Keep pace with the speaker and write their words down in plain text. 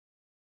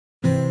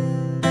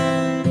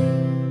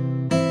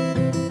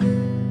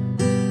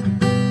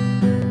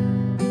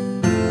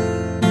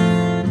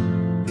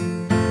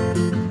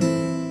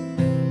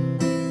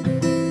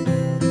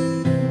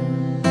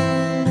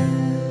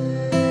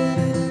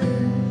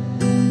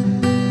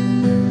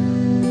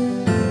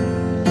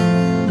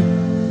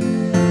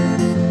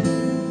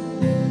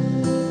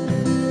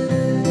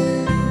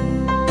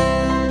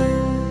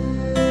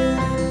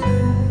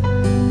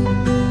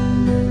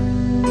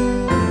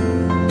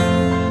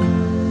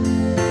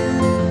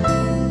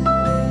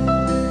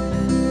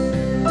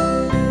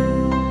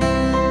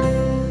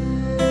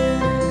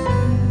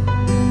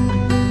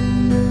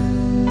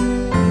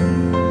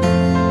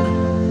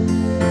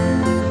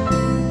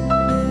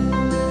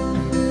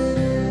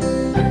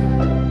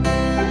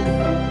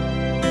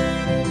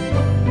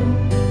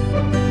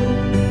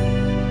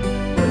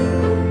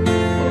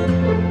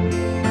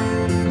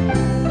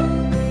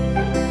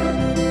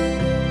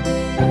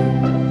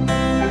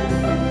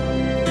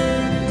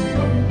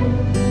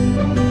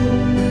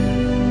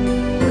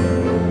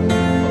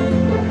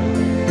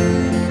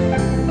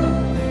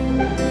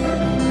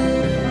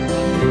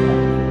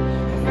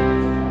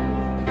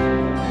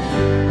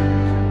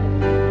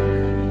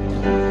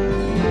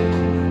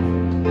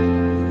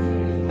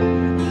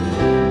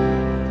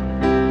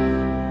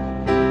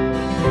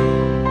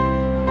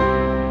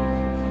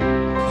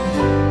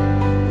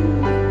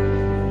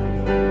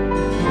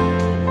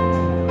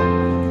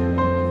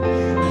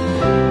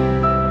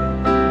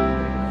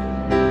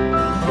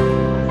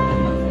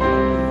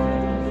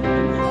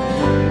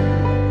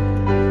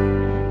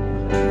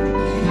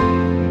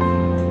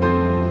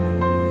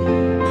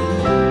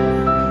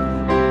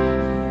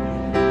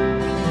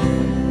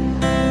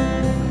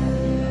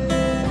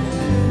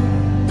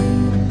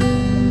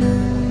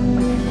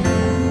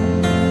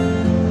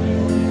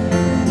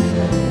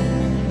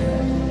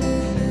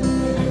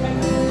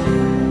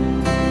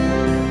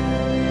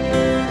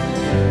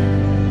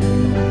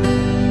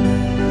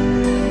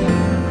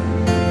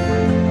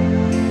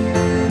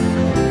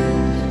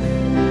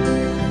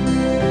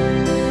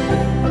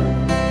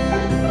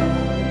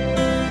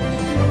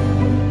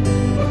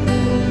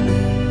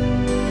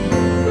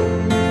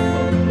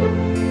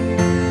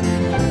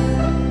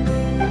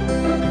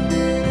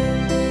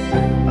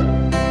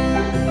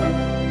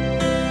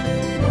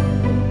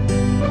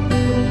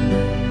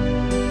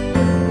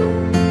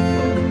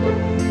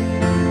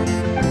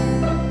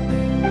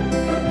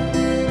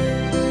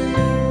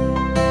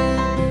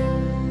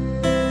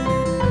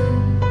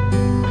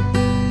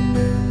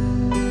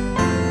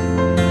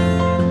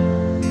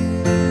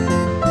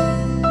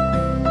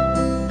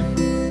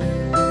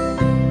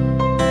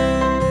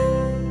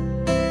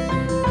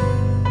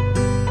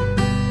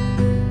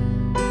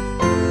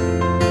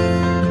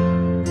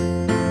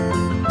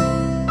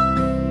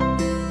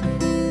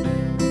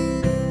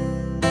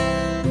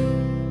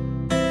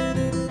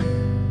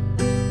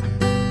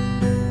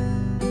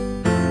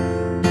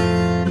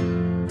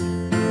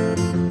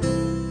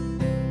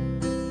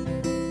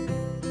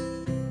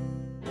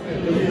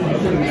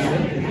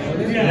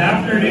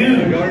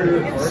afternoon.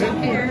 It's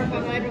here,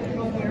 but I don't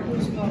know where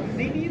who's going.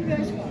 Maybe you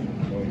guys go.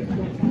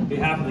 On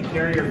behalf of the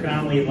Carrier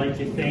family, I'd like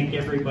to thank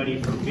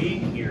everybody for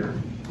being here.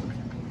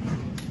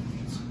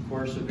 It's, of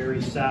course, a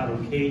very sad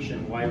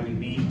occasion why we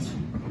meet.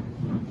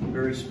 A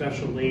very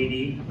special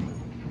lady,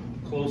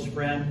 close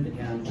friend,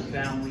 and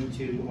family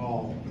to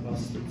all of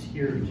us that's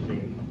here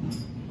today.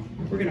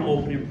 We're going to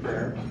open in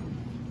prayer.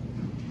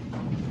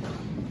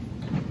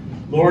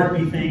 Lord,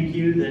 we thank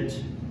you that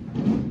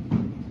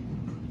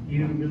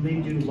you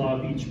really do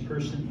love each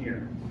person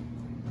here.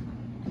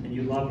 And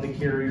you love the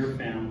Carrier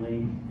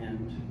family.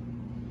 And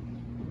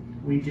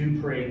we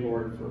do pray,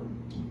 Lord, for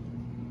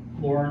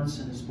Lawrence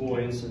and his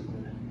boys and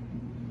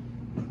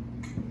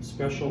the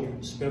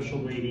special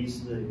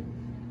ladies, the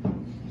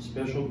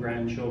special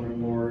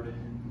grandchildren, Lord.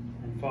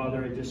 And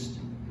Father, I just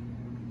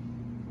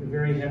have a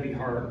very heavy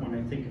heart when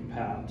I think of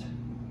Pat.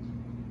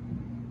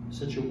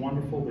 Such a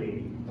wonderful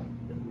lady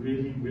that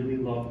really, really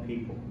loved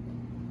people.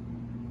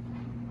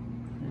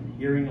 And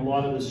hearing a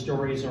lot of the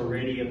stories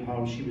already of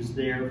how she was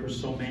there for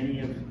so many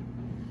of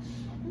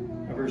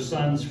her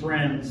son's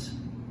friends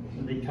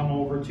when they'd come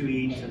over to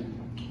eat and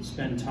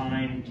spend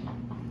time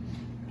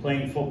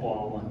playing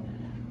football.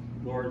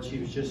 And Lord, she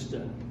was just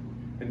a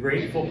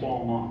great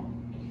football mom.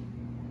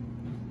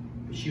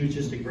 But she was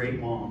just a great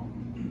mom.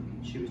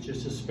 She was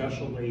just a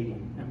special lady.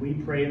 And we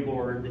pray,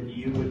 Lord, that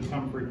you would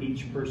comfort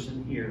each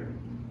person here.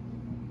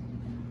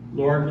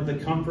 Lord, with the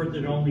comfort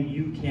that only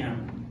you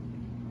can.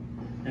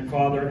 And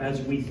Father,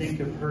 as we think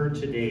of her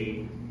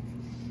today,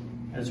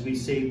 as we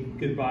say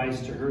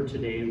goodbyes to her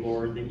today,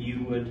 Lord, that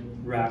you would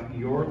wrap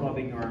your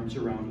loving arms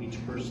around each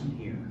person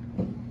here.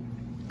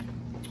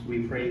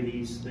 We pray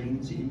these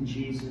things in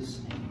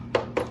Jesus' name.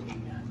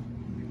 Amen.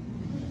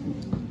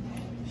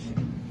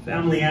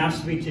 Family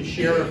asked me to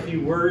share a few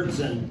words,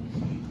 and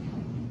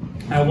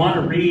I want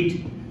to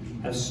read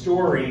a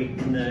story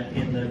in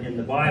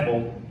the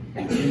Bible.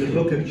 In the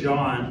book of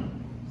John.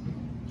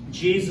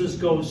 Jesus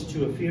goes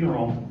to a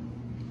funeral,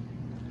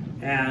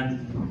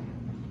 and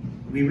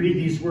we read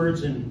these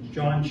words in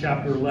John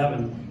chapter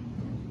 11.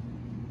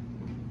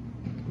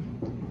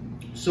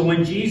 So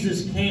when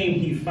Jesus came,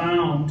 he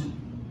found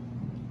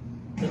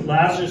that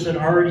Lazarus had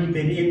already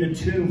been in the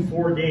tomb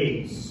 4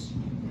 days.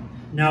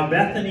 Now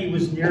Bethany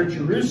was near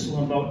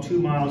Jerusalem, about 2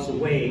 miles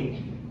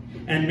away,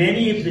 and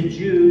many of the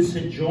Jews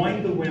had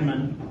joined the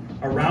women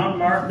around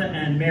Martha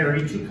and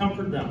Mary to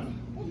comfort them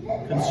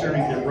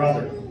concerning their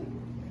brother.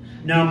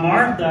 Now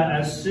Martha,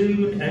 as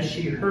soon as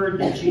she heard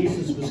that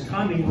Jesus was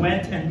coming,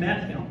 went and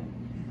met him.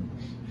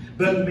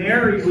 But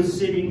Mary was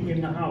sitting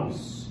in the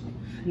house.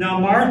 Now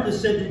Martha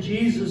said to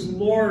Jesus,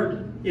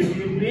 Lord, if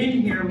you'd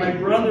been here, my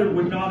brother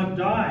would not have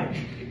died.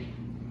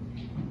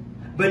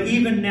 But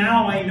even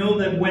now I know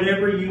that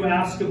whatever you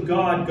ask of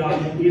God,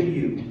 God will give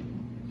you.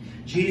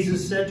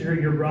 Jesus said to her,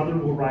 your brother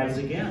will rise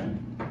again.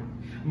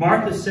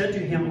 Martha said to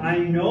him, I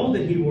know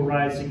that he will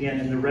rise again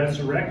in the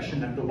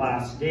resurrection at the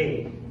last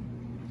day.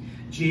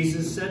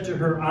 Jesus said to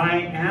her, I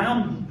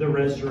am the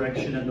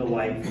resurrection and the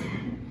life.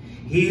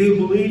 He who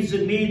believes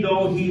in me,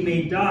 though he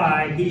may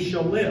die, he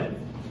shall live.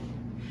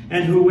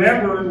 And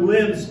whoever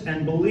lives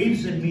and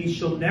believes in me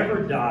shall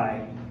never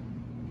die.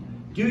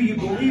 Do you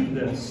believe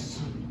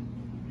this?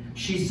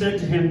 She said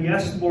to him,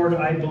 yes, Lord,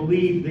 I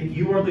believe that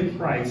you are the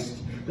Christ,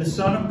 the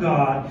Son of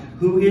God,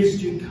 who is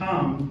to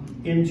come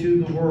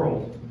into the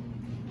world.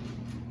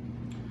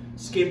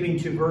 Skipping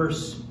to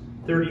verse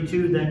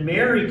 32, then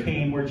Mary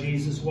came where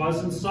Jesus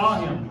was and saw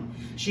him.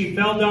 She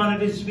fell down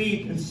at his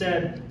feet and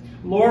said,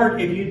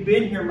 Lord, if you'd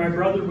been here, my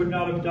brother would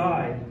not have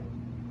died.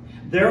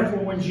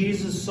 Therefore, when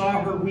Jesus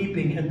saw her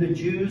weeping, and the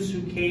Jews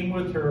who came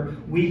with her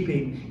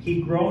weeping,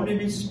 he groaned in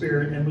his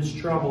spirit and was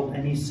troubled.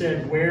 And he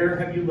said, where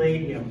have you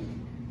laid him?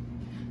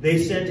 They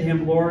said to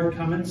him, Lord,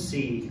 come and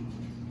see.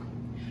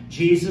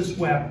 Jesus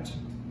wept.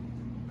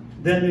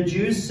 Then the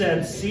Jews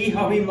said, see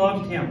how he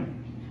loved him.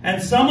 And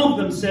some of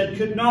them said,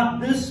 could not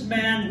this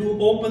man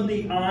who opened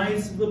the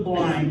eyes of the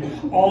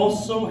blind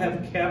also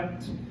have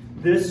kept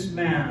this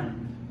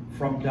man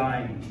from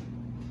dying?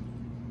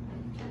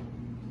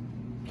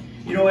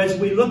 You know, as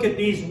we look at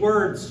these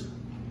words,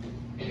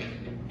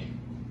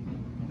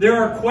 there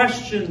are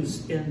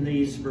questions in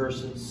these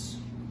verses.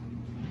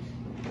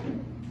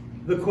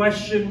 The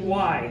question,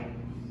 why?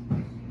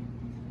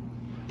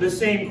 The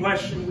same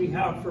question we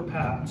have for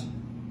Pat.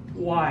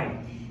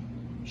 Why?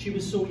 She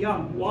was so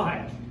young.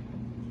 Why?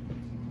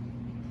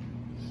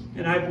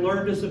 And I've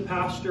learned as a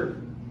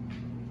pastor,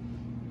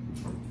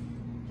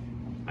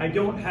 I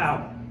don't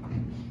have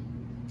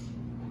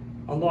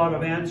a lot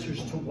of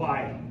answers to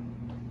why.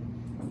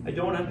 I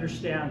don't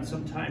understand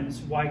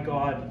sometimes why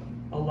God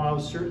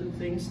allows certain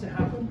things to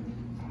happen.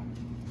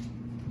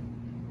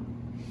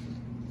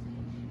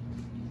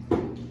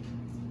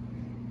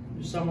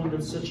 There's someone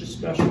that's such a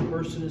special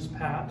person as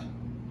Pat,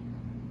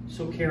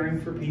 so caring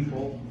for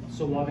people,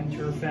 so loving to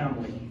her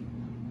family.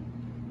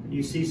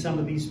 You see some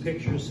of these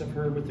pictures of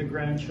her with the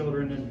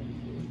grandchildren,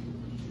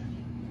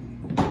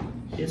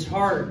 and it's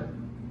hard.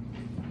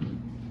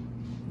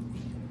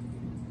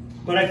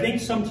 But I think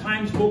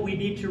sometimes what we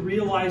need to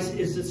realize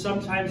is that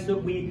sometimes that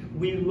we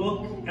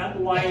look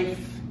at life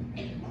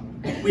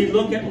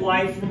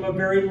from a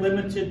very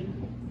limited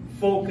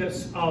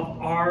focus of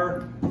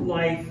our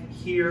life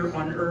here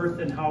on earth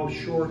and how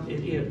short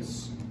it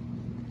is.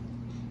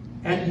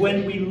 And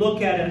when we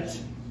look at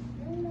it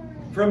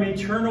from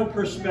eternal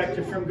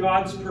perspective, from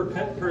God's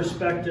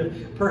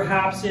perspective,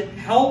 perhaps it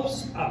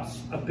helps us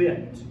a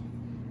bit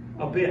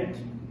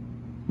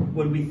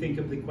when we think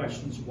of the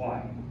questions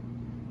why.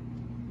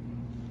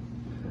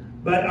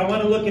 But I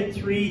want to look at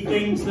three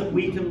things that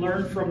we can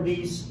learn from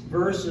these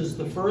verses.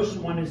 The first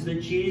one is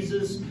that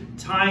Jesus'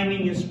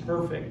 timing is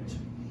perfect.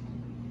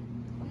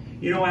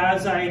 You know,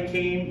 as I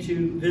came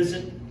to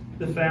visit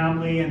the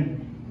family, and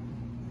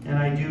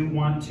I do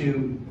want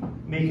to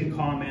make a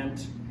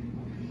comment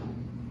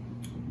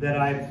that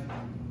I've,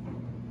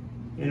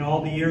 in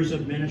all the years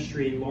of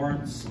ministry,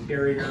 Lawrence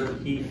Carrier,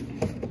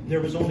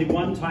 there was only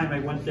one time I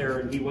went there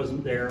and he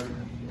wasn't there.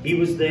 He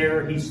was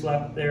there, he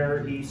slept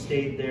there, he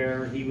stayed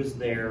there, he was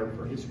there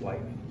for his wife.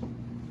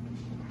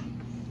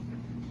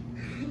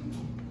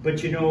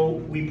 But you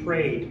know, we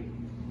prayed.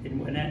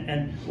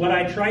 And what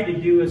I try to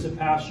do as a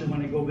pastor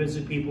when I go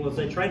visit people is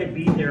I try to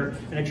be there,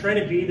 and I try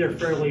to be there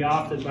fairly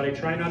often, but I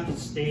try not to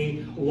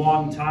stay a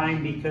long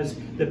time because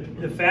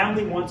the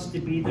family wants to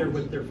be there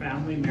with their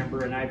family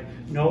member, and I've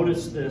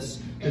noticed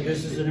this, that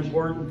this is an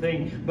important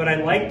thing. But I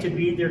like to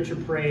be there to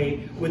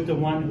pray with the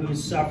one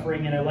who's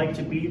suffering, and I like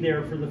to be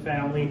there for the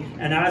family.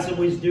 And as I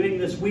was doing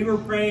this, we were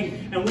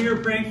praying, and we were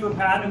praying for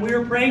Pat, and we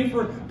were praying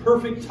for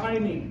perfect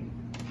timing,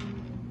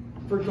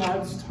 for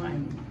God's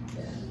timing.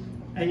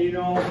 And you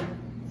know,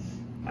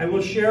 I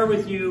will share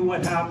with you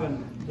what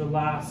happened the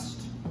last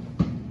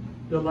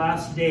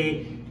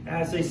day.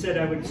 As I said,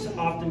 I would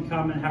often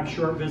come and have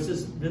short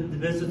visits. The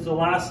the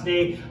last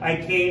day I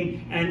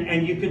came,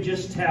 and you could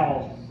just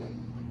tell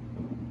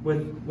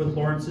with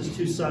Lawrence's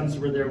two sons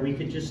were there, we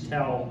could just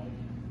tell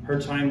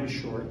her time was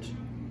short.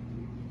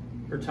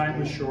 Her time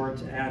was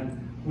short,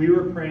 and we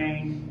were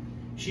praying.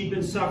 She'd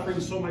been suffering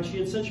so much. She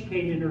had such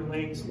pain in her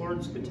legs.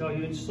 Lawrence could tell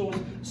you. It's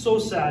so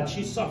sad.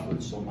 She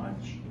suffered so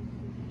much.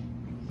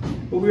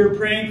 But we were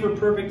praying for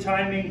perfect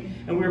timing,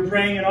 and we were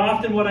praying, and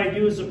often what I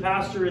do as a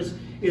pastor is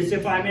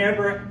if I'm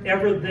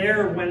ever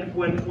there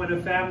when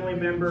a family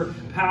member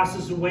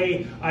passes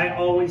away, I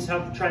always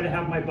try to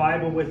have my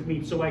Bible with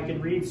me so I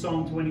can read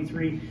Psalm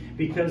 23,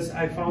 because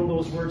I found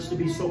those words to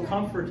be so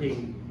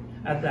comforting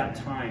at that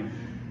time.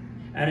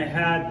 And it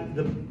had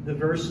the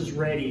verses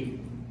ready.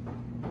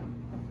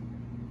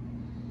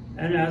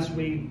 And as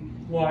we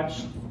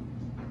watched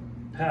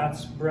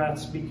Pat's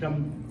breaths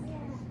become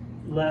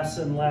less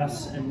and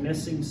less and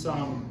missing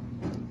some,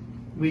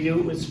 we knew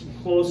it was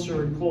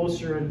closer and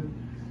closer, and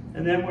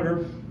then when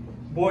her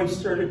voice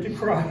started to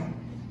cry,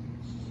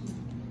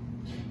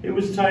 it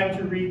was time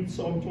to read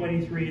Psalm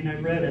 23, and I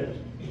read it.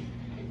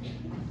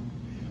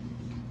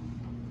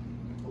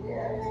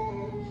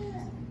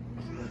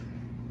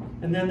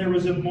 And then there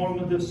was a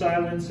moment of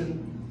silence,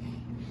 and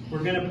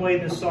we're going to play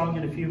this song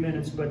in a few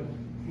minutes, but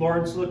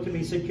Lawrence looked at me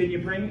and said, "Can you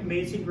bring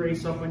Amazing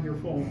Grace up on your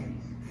phone?"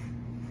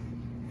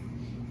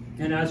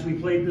 And as we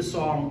played the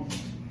song,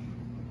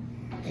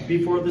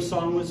 before the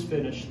song was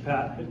finished,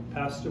 Pat had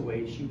passed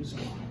away. She was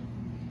gone.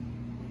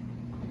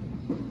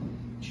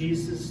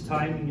 Jesus'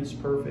 timing is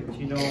perfect.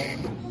 You know,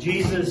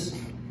 Jesus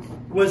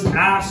was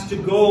asked to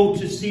go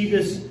to see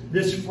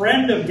this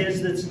friend of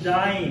his that's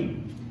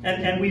dying.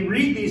 And we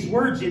read these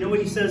words, you know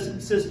what he says?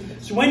 It says,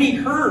 so when he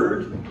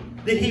heard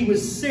that he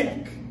was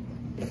sick,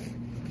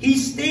 he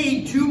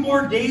stayed 2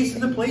 more days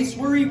in the place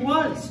where he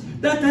was.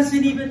 That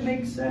doesn't even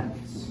make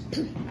sense.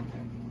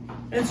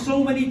 And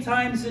so many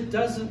times it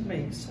doesn't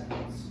make sense.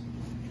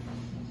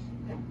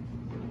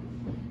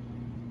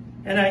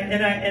 And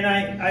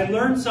I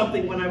learned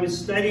something when I was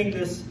studying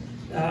this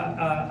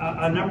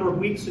a number of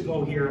weeks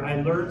ago here.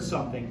 I learned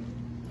something.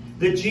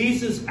 That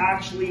Jesus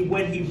actually,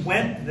 when he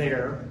went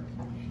there,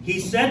 he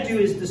said to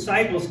his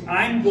disciples,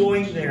 I'm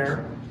going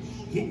there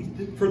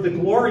for the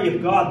glory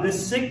of God.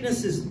 This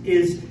sickness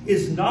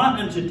is not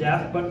unto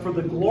death, but for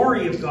the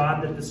glory of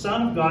God, that the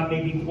Son of God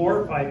may be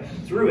glorified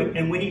through it.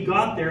 And when he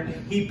got there,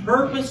 he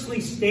purposely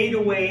stayed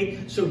away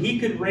so he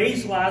could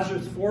raise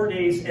Lazarus 4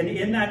 days. And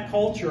in that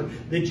culture,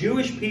 the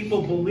Jewish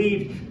people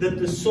believed that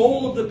the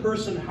soul of the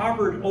person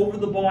hovered over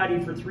the body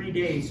for 3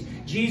 days.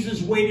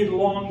 Jesus waited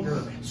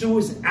longer, so it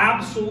was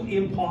absolutely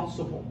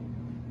impossible.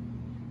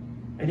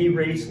 And he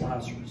raised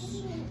Lazarus.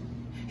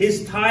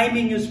 His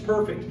timing is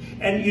perfect.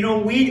 And you know,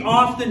 we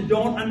often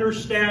don't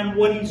understand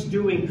what he's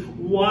doing.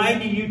 Why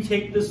do you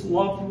take this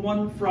loved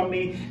one from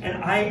me?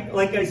 And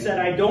like I said,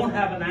 I don't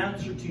have an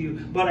answer to you,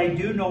 but I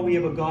do know we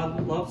have a God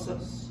that loves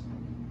us.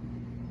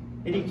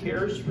 And he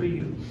cares for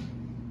you.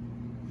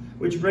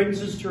 Which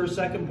brings us to our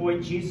second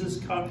point.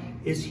 Jesus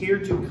is here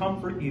to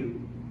comfort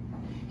you.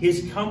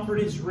 His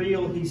comfort is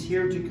real. He's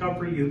here to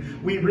comfort you.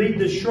 We read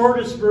the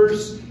shortest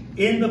verse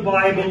in the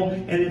Bible,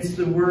 and it's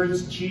the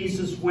words,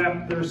 Jesus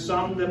wept. There's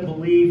some that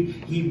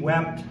believe he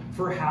wept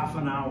for half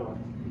an hour.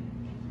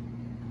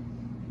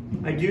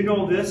 I do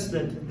know this,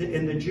 that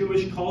in the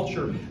Jewish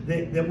culture,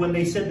 that when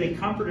they said they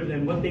comforted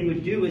him, what they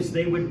would do is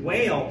they would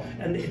wail.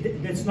 And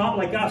it's not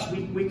like us.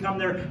 We come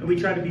there and we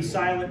try to be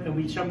silent, and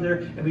we come there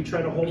and we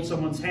try to hold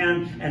someone's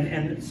hand.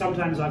 And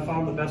sometimes I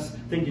found the best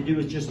thing to do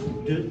is just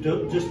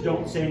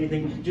don't say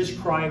anything. Just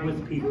cry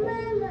with people.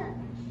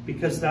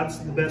 Because that's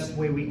the best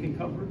way we can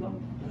comfort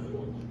them.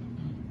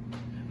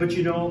 But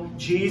you know,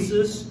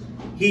 Jesus,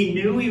 he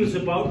knew he was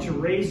about to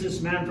raise this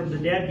man from the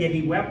dead, yet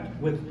he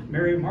wept with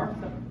Mary and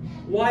Martha.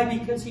 Why?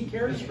 Because he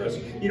cares for us.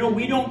 You know,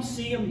 we don't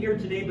see him here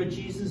today, but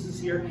Jesus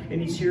is here,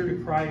 and he's here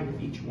to cry with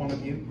each one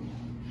of you.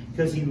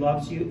 Because he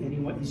loves you,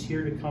 and he's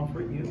here to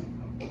comfort you.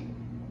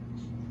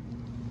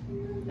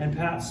 And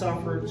Pat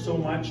suffered so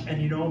much,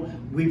 and you know,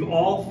 we've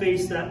all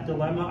faced that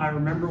dilemma. I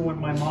remember when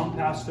my mom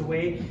passed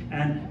away,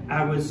 and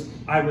I was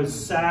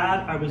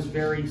sad. I was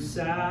very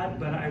sad,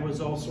 but I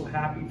was also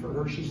happy for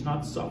her. She's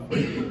not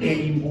suffering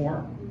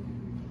anymore.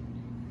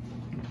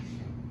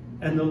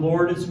 And the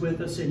Lord is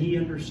with us, and he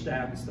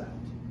understands that.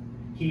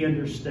 He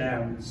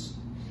understands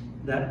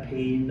that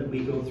pain that we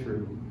go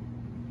through,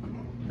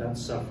 that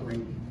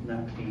suffering,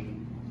 that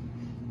pain.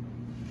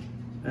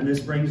 And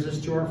this brings us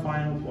to our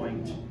final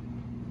point.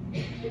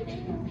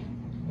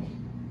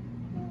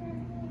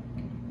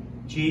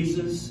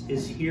 Jesus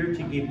is here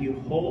to give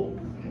you hope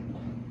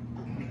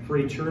for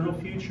eternal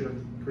future,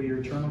 for your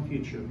eternal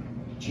future.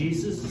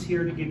 Jesus is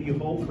here to give you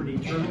hope for an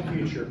eternal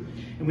future.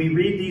 And we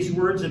read these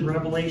words in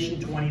Revelation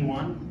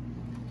 21.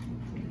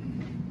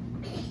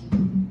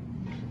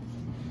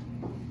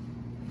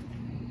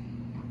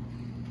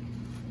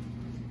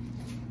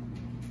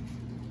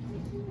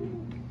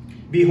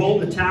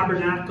 Behold, the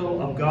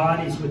tabernacle of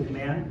God is with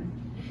men.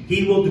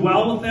 He will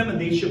dwell with them,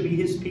 and they shall be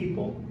his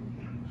people.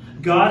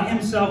 God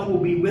himself will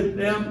be with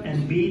them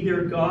and be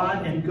their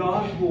God, and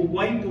God will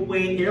wipe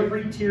away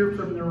every tear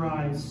from their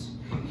eyes.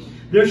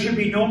 There should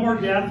be no more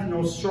death,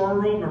 no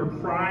sorrow, nor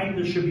crying.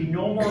 There should be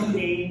no more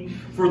pain,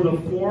 for the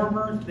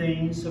former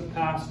things have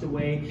passed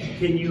away.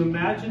 Can you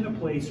imagine a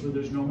place where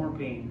there's no more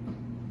pain,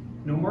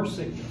 no more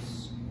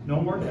sickness, no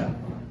more death?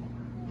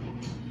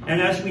 And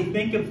as we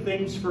think of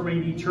things from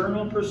an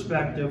eternal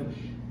perspective,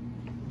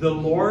 the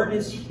Lord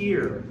is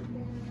here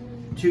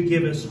to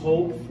give us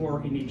hope for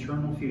an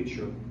eternal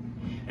future.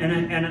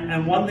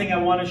 And one thing I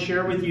want to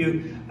share with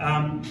you,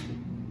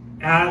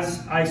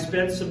 as I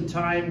spent some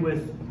time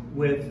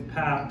with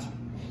Pat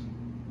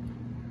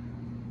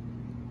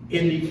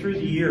through the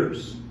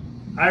years,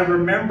 I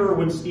remember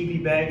when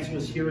Stevie Baggs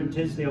was here in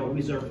Tisdale. He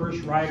was our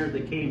first rider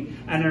that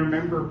came, and I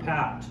remember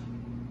Pat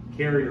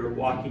Carrier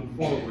walking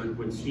forward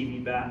when Stevie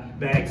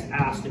Baggs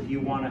asked if you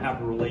want to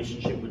have a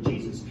relationship with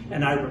Jesus.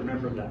 And I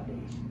remember that day.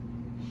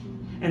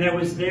 And I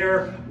was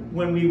there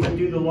when we would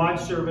do the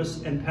lodge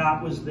service, and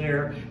Pat was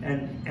there,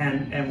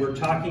 and we're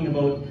talking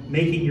about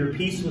making your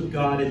peace with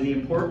God and the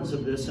importance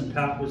of this, and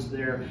Pat was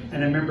there.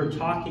 And I remember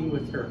talking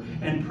with her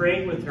and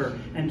praying with her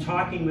and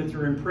talking with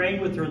her and praying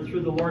with her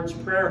through the Lord's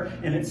Prayer.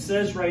 And it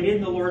says right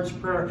in the Lord's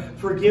Prayer,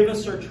 forgive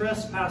us our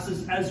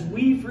trespasses as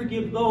we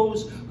forgive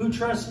those who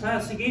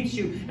trespass against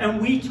you.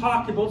 And we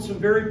talked about some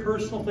very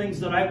personal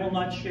things that I will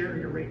not share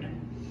here right now.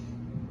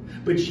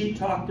 But she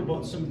talked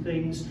about some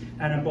things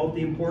and about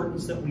the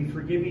importance that we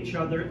forgive each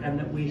other, and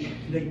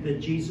that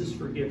Jesus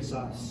forgives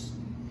us.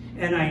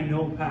 And I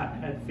know Pat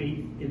had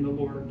faith in the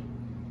Lord.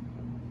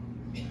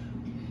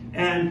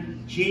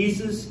 And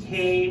Jesus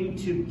came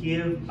to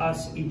give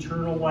us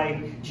eternal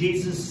life.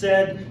 Jesus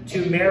said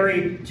to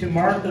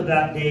Martha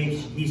that day,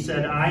 he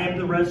said, I am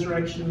the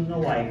resurrection and the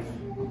life.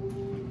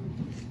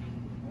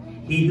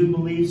 He who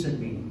believes in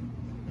me,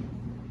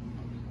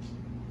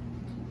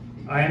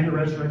 I am the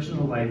resurrection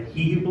and the life.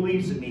 He who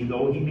believes in me,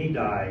 though he may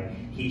die,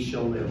 he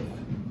shall live.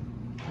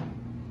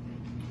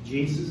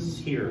 Jesus is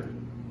here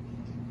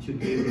to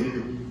give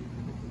you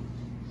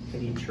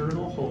an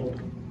eternal hope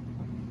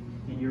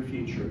in your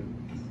future.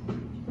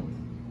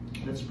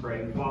 Let's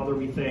pray. Father,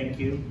 we thank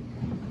you.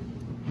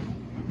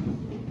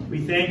 We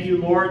thank you,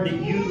 Lord,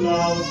 that you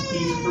love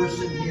each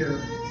person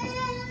here.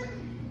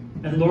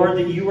 And Lord,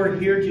 that you are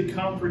here to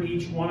comfort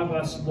each one of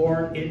us.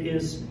 Lord, it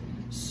is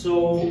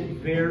so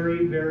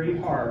very, very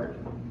hard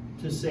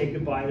to say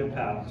goodbye to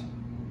Pat.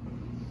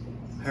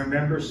 I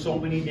remember so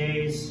many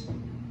days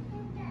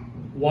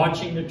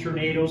watching the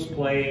Tornadoes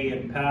play,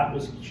 and Pat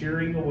was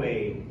cheering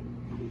away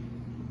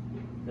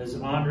as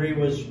Andre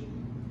was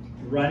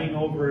running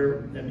over,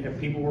 and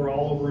people were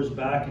all over his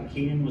back, and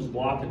Keenan was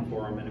blocking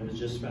for him, and it was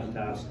just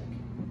fantastic.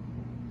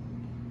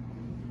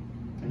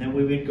 And then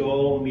we would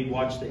go and we'd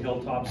watch the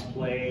Hilltops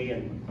play,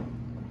 and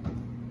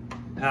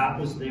Pat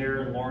was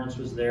there and Lawrence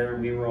was there,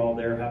 and we were all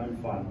there having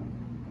fun.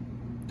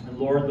 And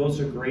Lord, those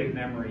are great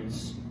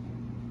memories.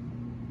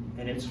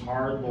 And it's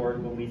hard,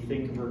 Lord, when we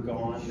think of her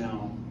gone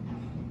now.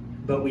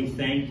 But we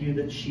thank you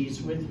that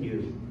she's with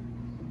you.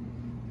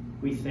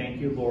 We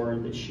thank you,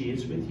 Lord, that she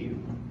is with you.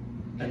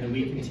 And that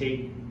we can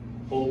take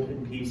hope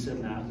and peace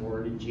in that,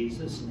 Lord, in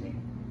Jesus' name.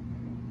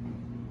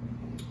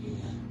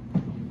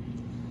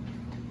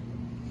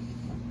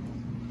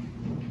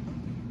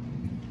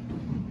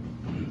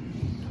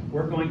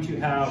 We're going to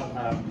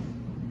have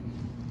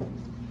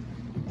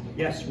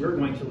Yes, we're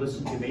going to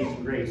listen to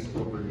Amazing Grace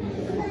over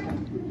here.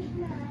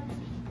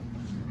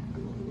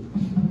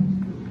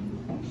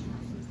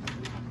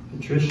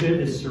 Patricia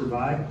is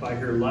survived by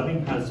her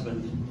loving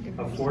husband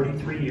of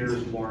 43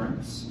 years,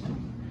 Lawrence,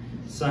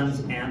 sons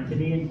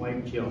Anthony and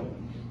wife Jill,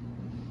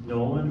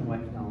 Nolan and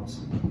wife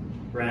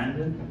Allison,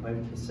 Brandon, wife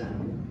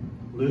Cassandra,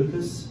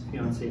 Lucas,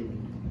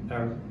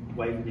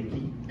 wife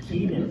Nikki,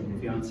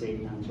 Keenan, fiance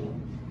Angela,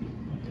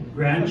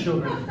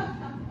 grandchildren.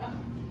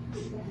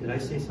 Did I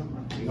say something?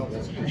 No,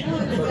 that's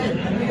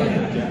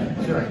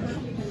sorry.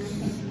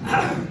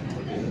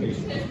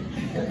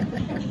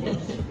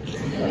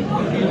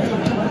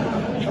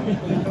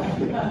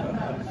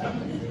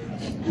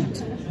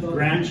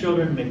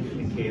 Grandchildren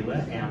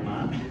Michaela,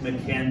 Emma,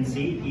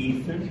 Mackenzie,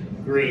 Ethan,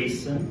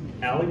 Grayson,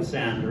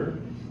 Alexander,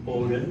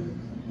 Odin,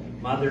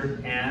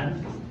 Mother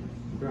Anne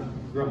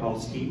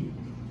Grahalski,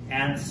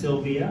 Aunt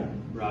Sylvia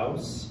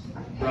Rouse,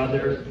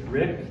 Brother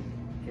Rick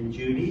and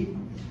Judy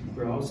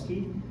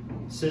Grahalski,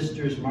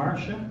 Sisters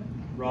Marcia,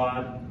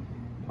 Rod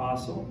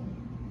Postle,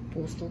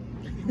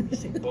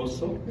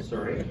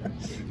 sorry,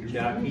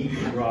 Jackie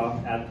and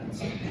Rob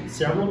Atkinson.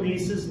 Several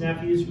nieces,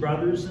 nephews,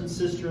 brothers and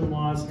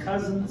sister-in-laws,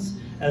 cousins,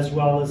 as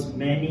well as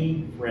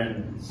many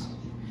friends.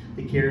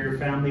 The Carrier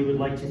family would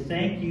like to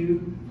thank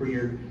you for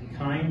your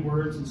kind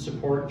words and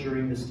support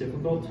during this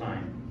difficult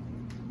time.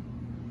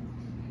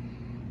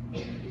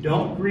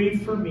 Don't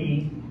grieve for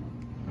me,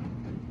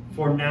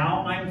 for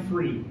now I'm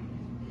free.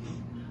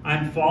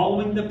 I'm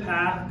following the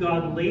path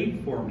God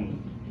laid for me.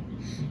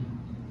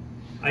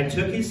 I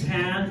took his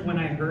hand when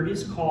I heard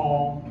his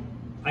call.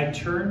 I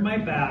turned my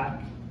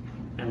back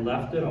and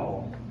left it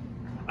all.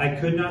 I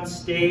could not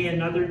stay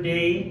another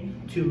day,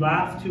 to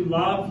laugh, to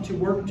love, to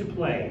work, to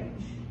play.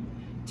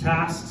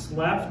 Tasks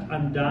left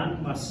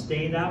undone must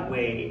stay that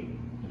way.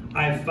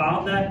 I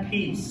found that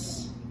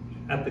peace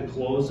at the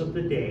close of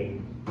the day.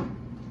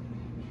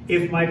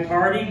 If my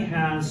parting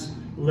has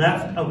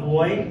left a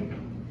void,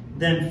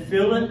 then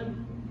fill it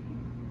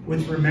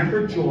with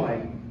remembered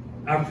joy.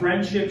 A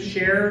friendship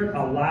shared,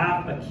 a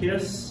laugh, a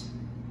kiss,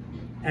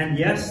 and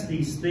yes,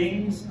 these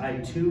things I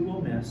too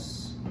will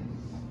miss.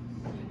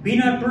 Be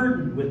not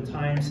burdened with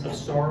times of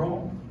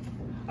sorrow.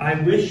 I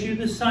wish you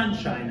the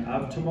sunshine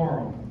of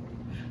tomorrow.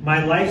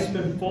 My life's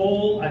been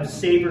full, I've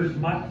savored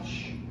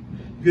much.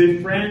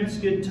 Good friends,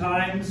 good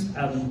times,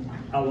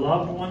 a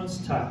loved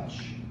one's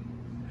touch.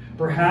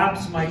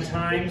 Perhaps my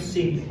time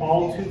seemed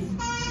all too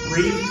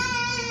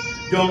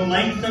brief. Don't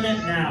lengthen it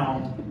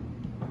now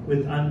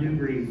with undue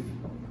grief.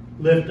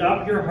 Lift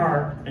up your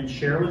heart and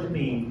share with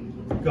me.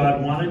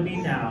 God wanted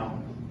me now,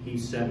 he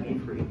set me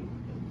free.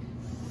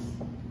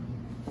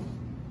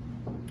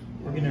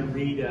 We're going to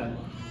read a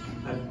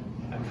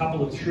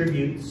couple of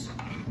tributes.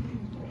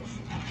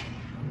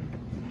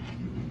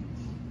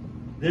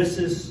 This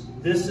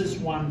is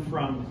one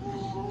from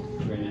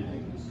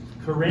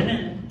Corinne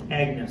and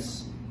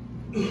Agnes.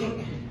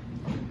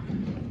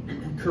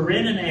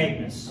 Corinne and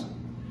Agnes.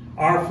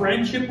 Our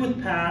friendship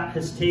with Pat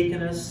has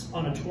taken us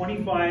on a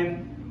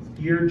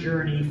 25-year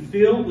journey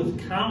filled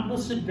with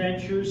countless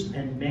adventures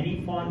and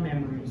many fond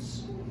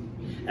memories.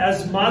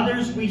 As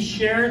mothers, we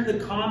shared the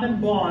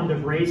common bond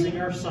of raising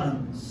our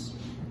sons.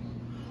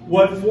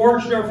 What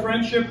forged our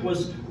friendship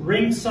was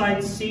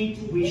ringside seat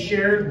we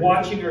shared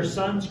watching our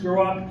sons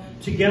grow up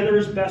together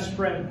as best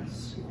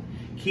friends.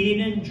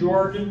 Keenan,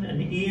 Jordan,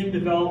 and Ian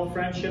developed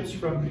friendships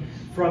from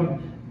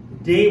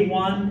day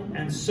one,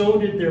 and so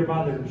did their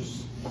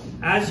mothers.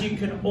 As you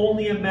can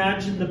only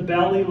imagine the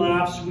belly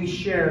laughs we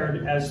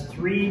shared as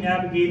three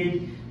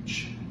navigated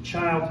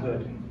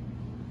childhood.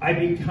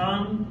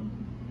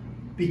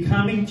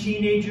 Becoming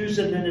teenagers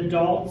and then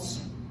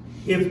adults.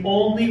 If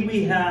only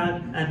we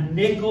had a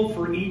nickel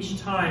for each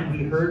time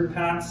we heard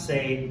Pat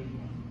say,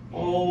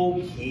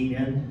 "Oh,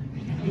 Keenan."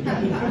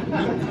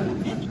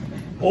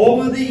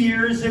 Over the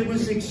years, it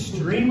was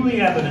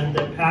extremely evident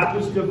that Pat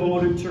was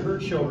devoted to her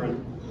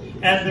children,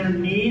 and their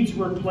needs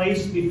were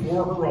placed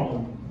before her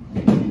own.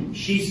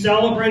 She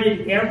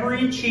celebrated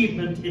every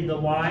achievement in the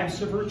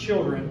lives of her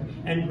children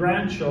and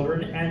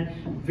grandchildren, and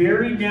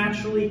very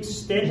naturally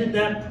extended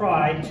that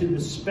pride to the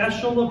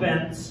special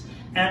events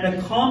and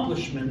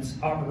accomplishments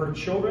of her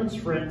children's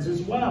friends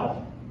as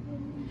well.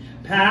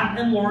 Pat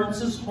and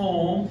Lawrence's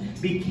home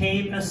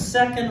became a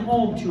second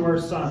home to our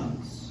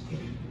sons.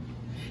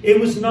 It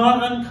was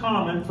not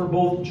uncommon for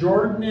both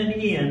Jordan and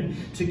Ian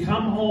to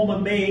come home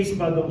amazed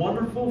by the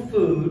wonderful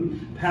food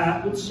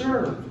Pat would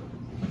serve.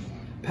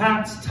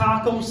 Pat's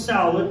taco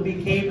salad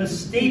became a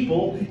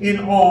staple in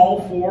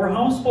all four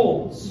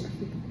households.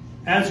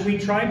 As we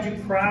tried to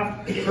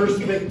craft her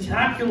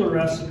spectacular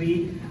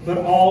recipe, but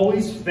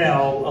always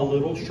fell a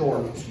little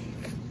short,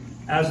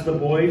 as the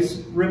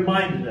boys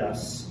reminded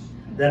us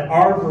that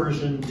our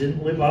version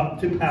didn't live up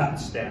to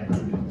Pat's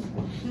standard.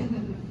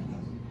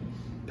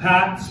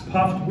 Pat's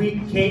puffed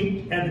wheat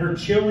cake and her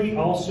chili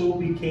also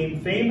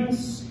became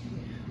famous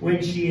when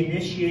she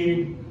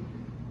initiated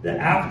the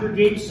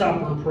after-game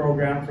supper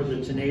program for the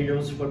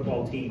Tornadoes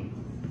football team.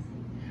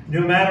 No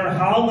matter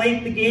how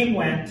late the game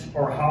went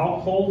or how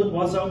cold it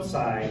was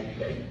outside,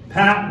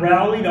 Pat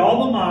rallied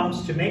all the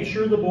moms to make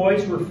sure the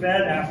boys were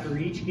fed after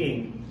each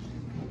game.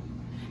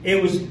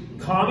 It was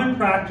common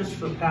practice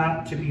for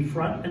Pat to be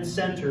front and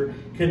center,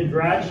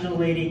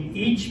 congratulating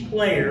each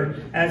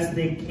player as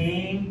they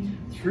came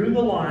through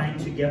the line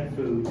to get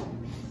food.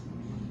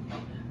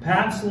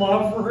 Pat's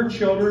love for her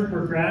children,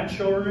 her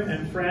grandchildren,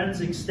 and friends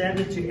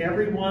extended to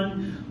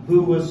everyone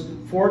who was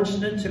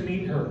fortunate to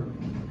meet her.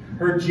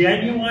 Her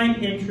genuine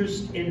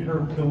interest in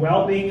the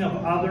well-being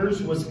of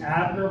others was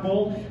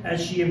admirable as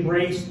she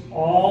embraced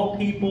all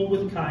people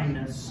with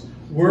kindness,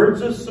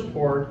 words of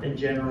support, and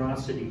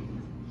generosity.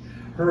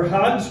 Her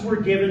hugs were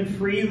given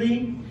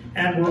freely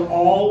and were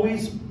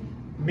always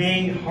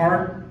made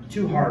heart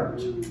to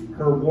heart.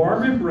 Her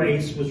warm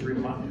embrace was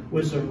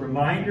a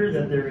reminder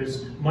that there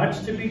is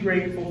much to be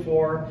grateful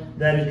for,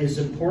 that it is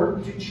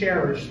important to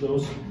cherish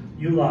those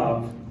you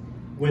love.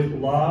 With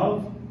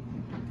love,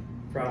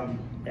 from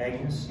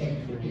Agnes.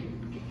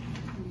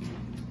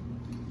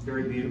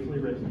 Very beautifully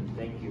written.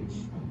 Thank you.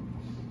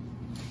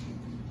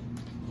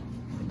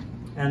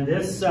 And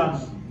this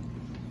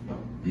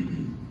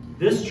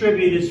this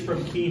tribute is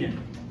from Keenan.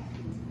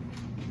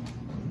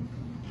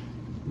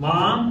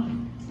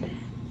 Mom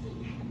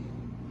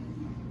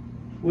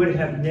would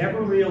have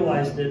never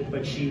realized it,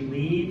 but she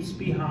leaves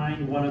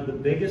behind one of the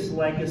biggest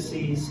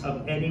legacies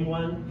of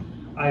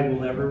anyone I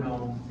will ever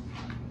know.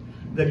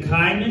 The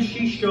kindness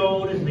she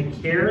showed and the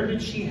care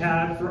that she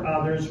had for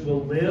others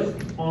will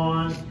live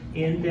on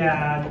in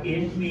Dad,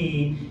 in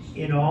me,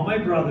 in all my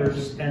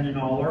brothers, and in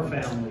all our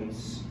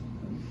families.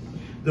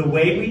 The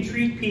way we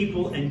treat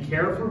people and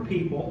care for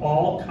people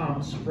all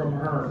comes from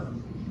her.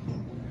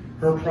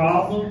 Her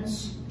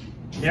problems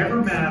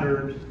never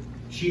mattered.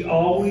 She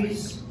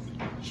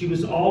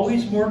was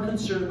always more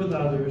concerned with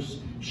others.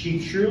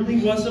 She truly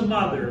was a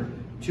mother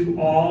to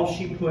all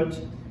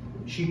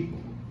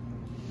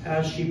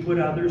as she put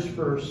others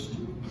first.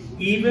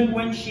 Even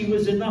when she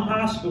was in the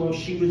hospital,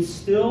 she would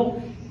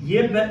still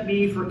yip at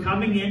me for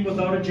coming in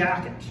without a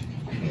jacket.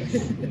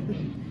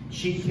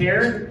 She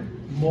cared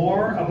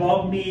more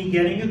about me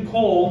getting a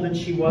cold than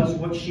she was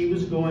what she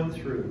was going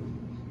through.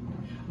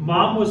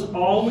 Mom was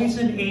always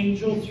an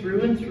angel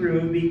through and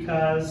through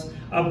because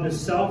of the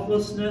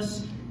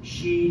selflessness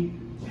she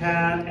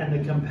had and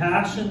the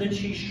compassion that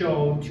she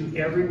showed to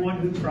everyone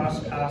who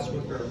crossed paths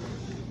with her.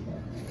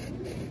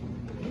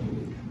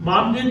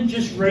 Mom didn't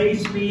just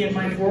raise me and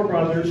my 4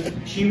 brothers.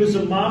 She was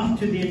a mom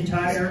to the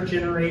entire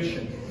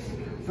generation.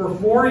 For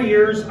 4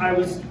 years, I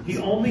was the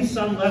only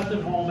son left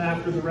at home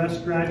after the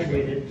rest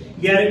graduated,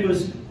 yet it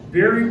was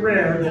very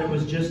rare that it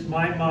was just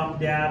my mom,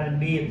 Dad, and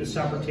me at the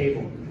supper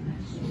table.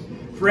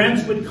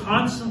 Friends would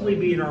constantly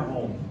be in our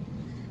home.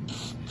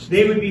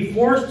 They would be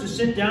forced to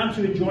sit down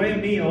to enjoy a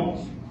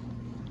meal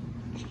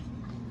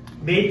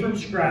made from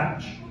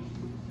scratch,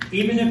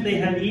 even if they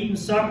had eaten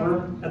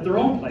supper at their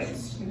own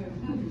place.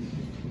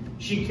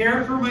 She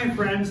cared for my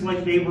friends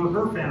like they were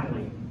her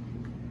family,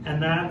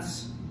 and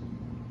that's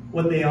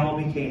what they all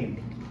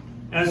became.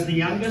 As the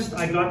youngest,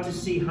 I got to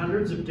see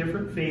hundreds of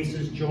different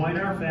faces join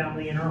our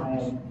family in our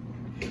home.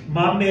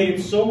 Mom made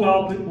it so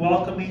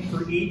welcoming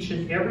for each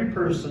and every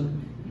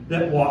person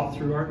that walked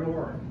through our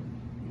door.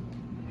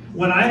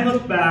 When I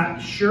look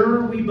back,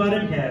 sure, we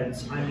butted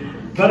heads,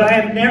 but I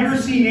have never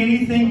seen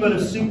anything but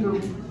a super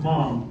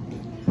mom.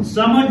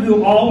 Someone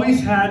who always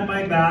had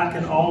my back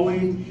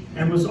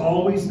and was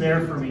always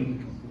there for me.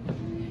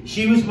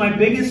 She was my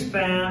biggest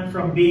fan,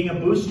 from being a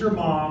booster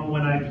mom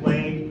when I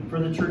played for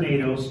the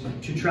Tornadoes,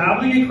 to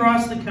traveling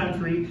across the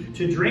country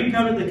to drink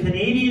out of the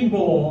Canadian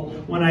Bowl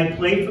when I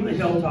played for the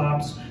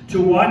Hilltops,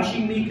 to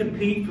watching me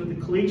compete for the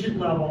collegiate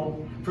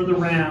level for the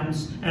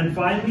Rams, and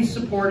finally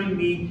supporting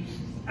me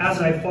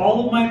as I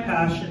followed my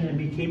passion and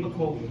became a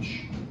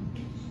coach.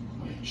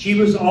 She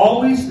was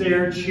always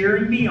there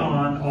cheering me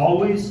on,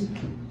 always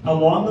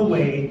along the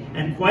way,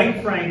 and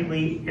quite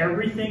frankly,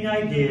 everything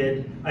I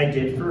did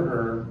for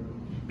her,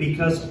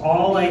 because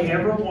all I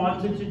ever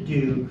wanted to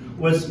do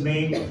was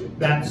make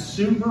that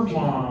super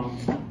mom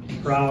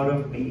proud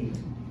of me.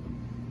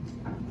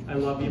 I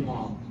love you,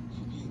 Mom.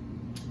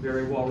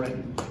 Very well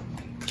written.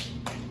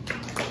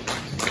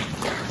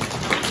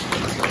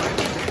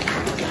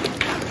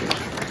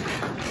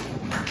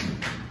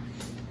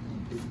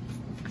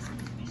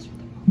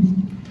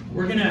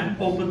 We're going to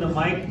open the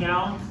mic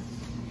now.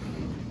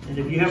 And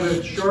if you have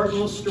a short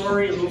little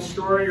story,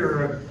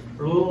 or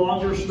a little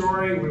longer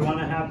story, we want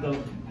to have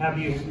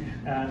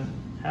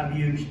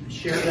you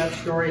share that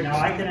story. Now,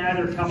 I can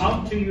either come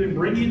up to you and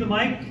bring you the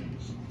mic,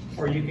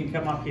 or you can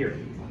come up here.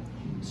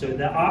 So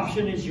the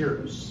option is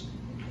yours.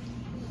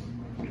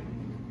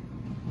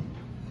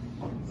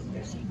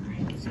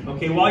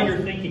 Okay, while you're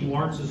thinking,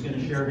 Lawrence is going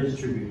to share his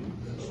tribute.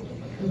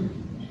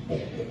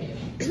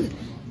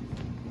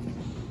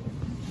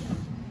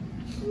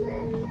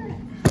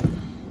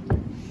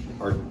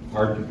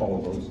 Hard to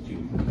follow those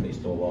two. They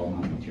stole all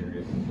my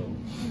material. So,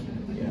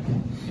 yeah.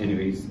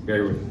 Anyways,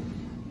 bear with me.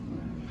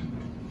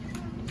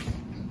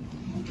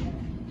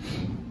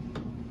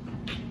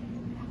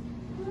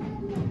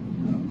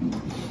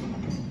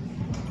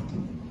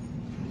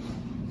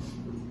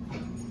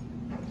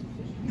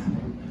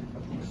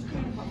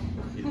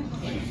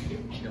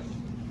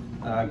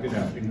 Good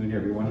afternoon,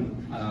 everyone.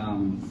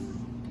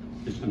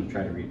 Just going to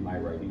try to read my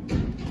writing.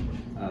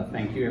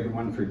 Thank you,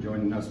 everyone, for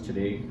joining us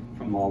today,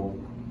 from all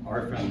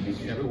our family,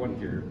 everyone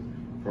here,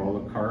 for all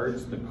the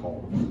cards, the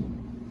calls,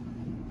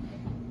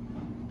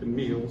 the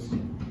meals,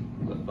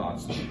 the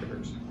thoughts, the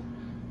prayers.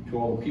 To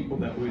all the people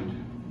that would,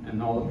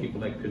 and all the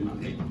people that could not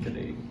make it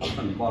today,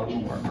 from the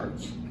bottom of our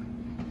hearts,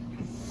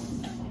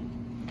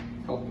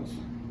 help us.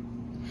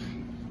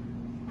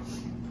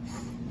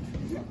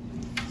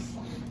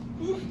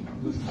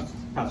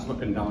 Pat's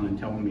looking down and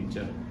telling me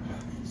to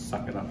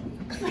suck it up.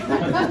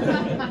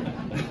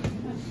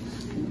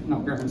 No,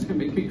 Grandma's gonna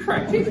make me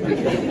cry. From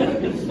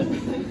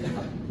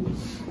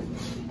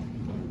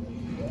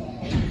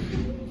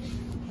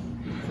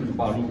the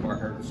bottom of our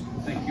hearts,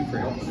 thank you for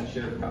helping us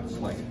share Pat's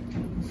life.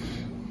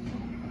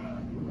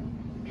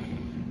 A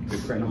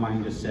good friend of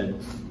mine just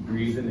said,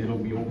 breathe and it'll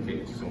be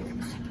okay. So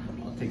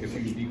I'll take a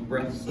few deep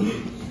breaths.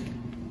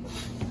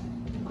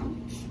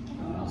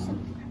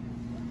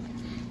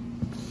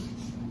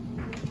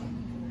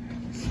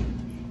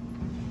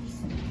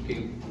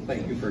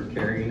 Thank you for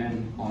caring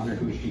and honor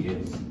who she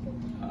is.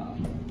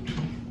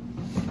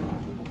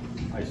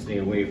 I stay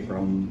away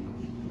from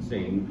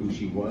saying who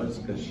she was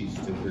because she's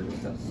still here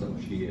with us, so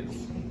she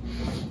is.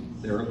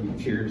 There will be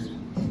tears.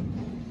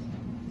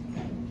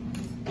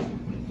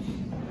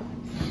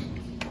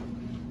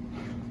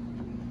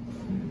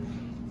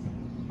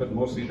 But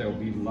mostly there will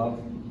be love,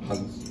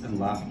 hugs, and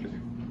laughter.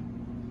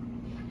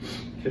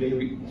 Today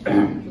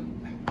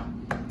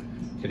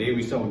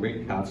we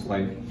celebrate Pat's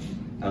life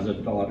as a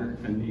daughter,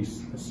 a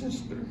niece, a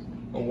sister,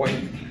 a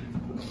wife,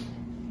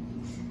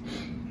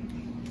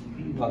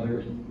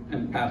 mother,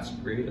 and Pat's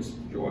greatest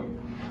joy,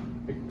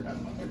 a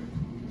grandmother.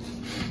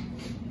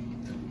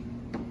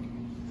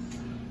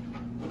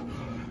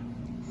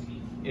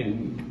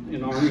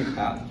 In honoring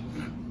Pat,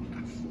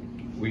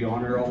 we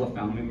honor all the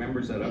family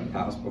members that have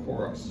passed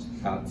before us,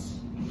 Pat's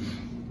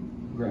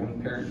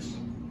grandparents,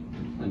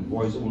 and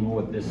boys will know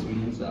what this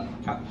means,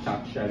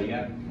 Tak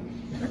Shadiak.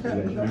 You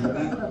guys remember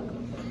that?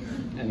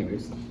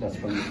 Anyways, that's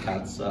from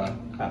Pat's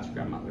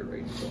grandmother,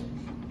 right? So,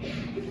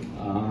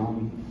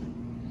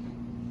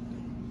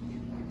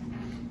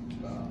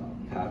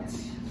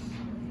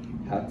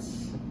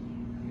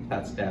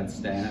 Pat's dad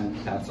Stan,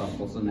 Pat's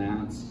uncles and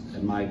aunts,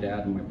 and my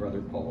dad and my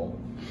brother Paul.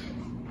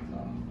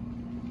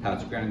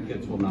 Pat's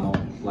grandkids will now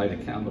light a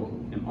candle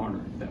in honor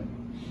of them.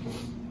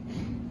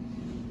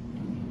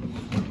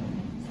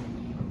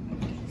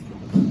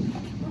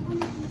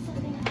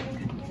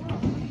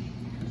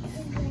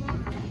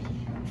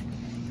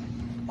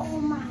 Oh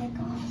my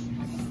gosh,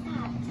 what is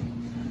that?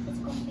 It's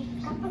going to be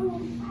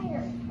on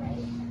fire,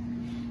 right?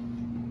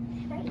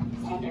 Right?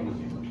 Yeah,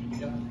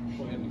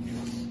 go ahead and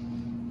give us.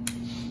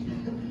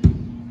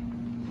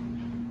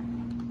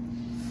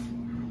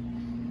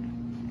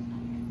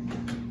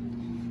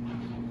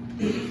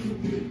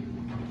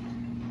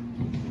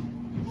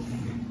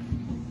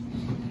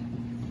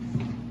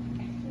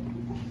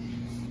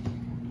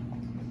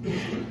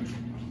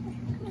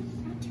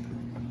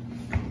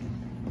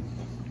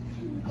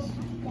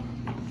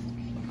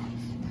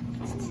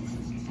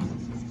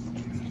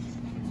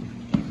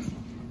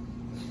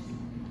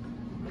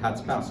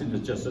 Pat's passing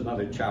is just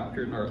another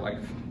chapter in our life.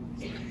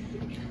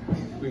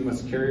 We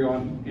must carry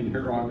on in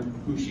her honor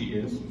who she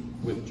is,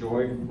 with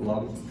joy,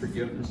 love,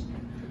 forgiveness.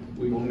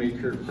 We will make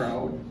her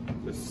proud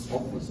with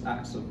selfless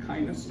acts of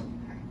kindness.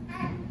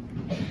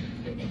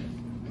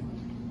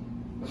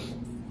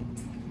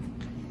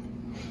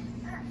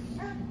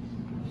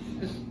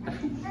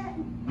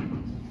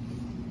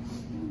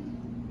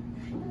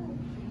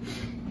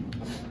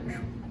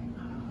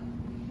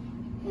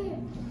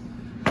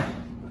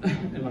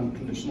 And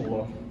unconditional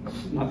love.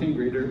 Nothing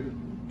greater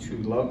to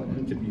love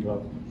and to be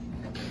loved.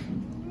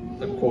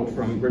 The quote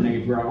from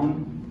Brene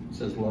Brown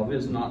says, love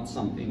is not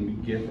something we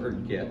give or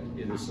get.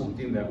 It is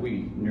something that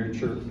we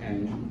nurture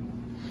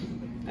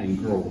and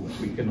grow.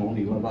 We can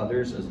only love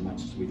others as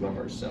much as we love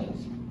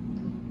ourselves.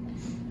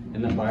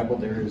 In the Bible,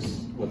 there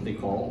is what they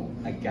call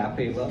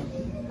agape love.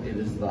 It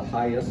is the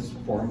highest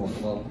form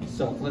of love.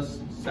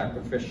 Selfless,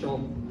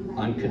 sacrificial,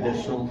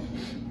 unconditional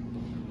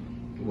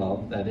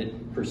love, that it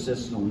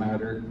persists no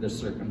matter the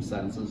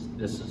circumstances.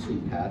 This is who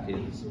Pat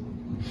is.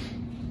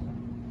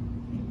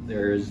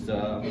 There's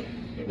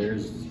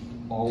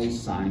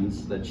always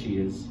signs that she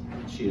is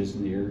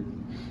near.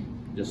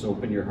 Just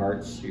open your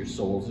hearts, your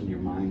souls, and your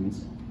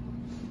minds.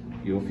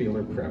 You'll feel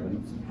her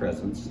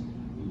presence,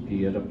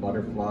 be it a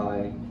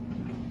butterfly,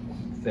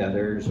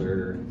 feathers,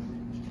 or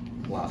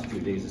the last few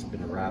days it's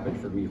been a rabbit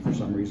for me for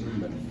some reason.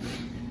 But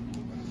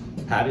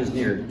Pat is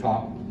near.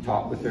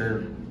 Talk with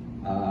her.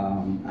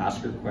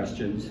 Ask her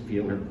questions,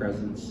 feel her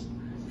presence,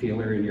 feel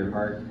her in your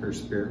heart. Her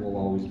spirit will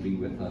always be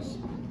with us.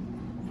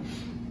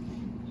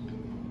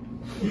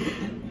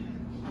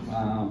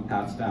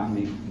 Pat's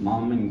family,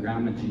 Mom and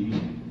Grandma G.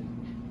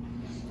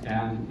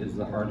 Ann is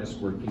the hardest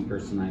working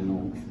person I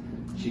know.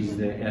 She's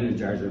the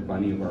energizer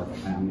bunny of our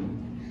family.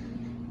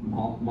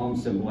 Mom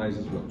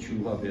symbolizes what true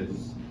love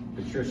is.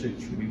 Patricia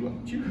truly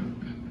loved you.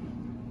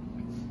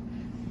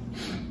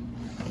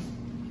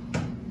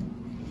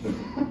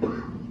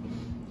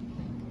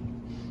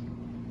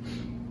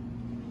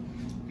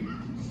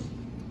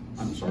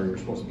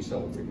 supposed to be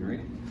celebrating, right?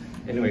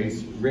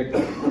 Anyways, Rick,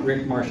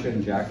 Marcia,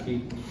 and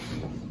Jackie,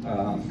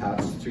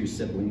 Pat's 3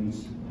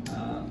 siblings.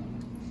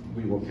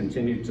 We will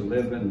continue to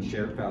live and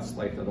share Pat's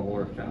life at all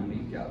our family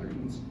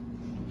gatherings.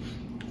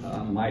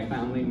 My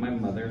family, my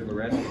mother,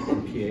 Lorette,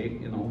 in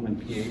PA, in a home in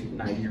PA,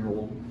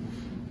 90-year-old,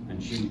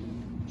 and she's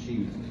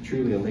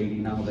truly a lady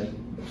now that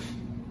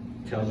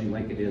tells you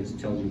like it is,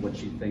 tells you what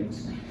she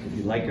thinks. If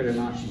you like it or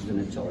not, she's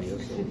going to tell you,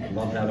 so I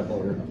love that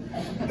about her.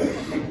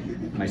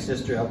 My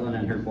sister Evelyn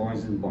and her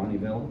boys in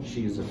Bonnieville,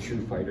 she is a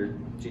true fighter.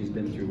 She's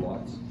been through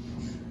lots.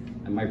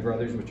 And my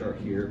brothers, which are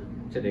here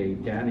today,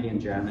 Danny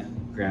and Janet,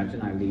 Grant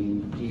and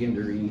Eileen, Dee and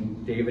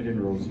Doreen, David and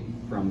Rosie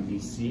from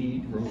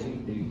BC, Rosie,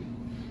 Dave,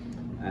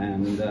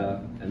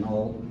 and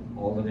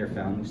all of their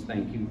families.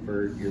 Thank you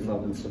for your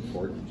love and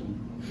support.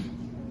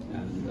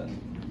 And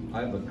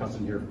I have a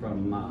cousin here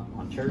from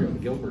Ontario,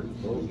 Gilbert.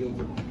 Hello,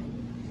 Gilbert.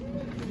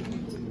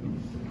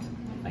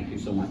 Thank you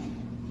so much.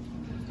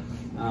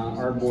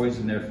 Our boys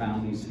and their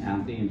families,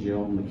 Anthony and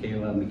Jill,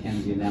 Michaela,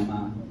 Mackenzie and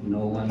Emma,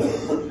 Nolan,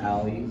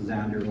 Ali,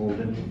 Xander,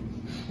 Olden,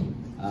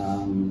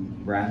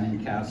 Brandon,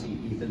 Cassie,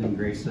 Ethan and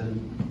Grayson,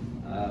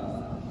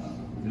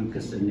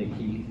 Lucas and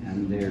Nikki,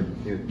 and their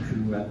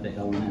crew at the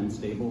L&N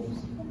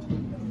stables.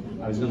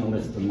 I was going to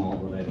list them all,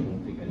 but I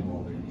don't think I know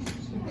all their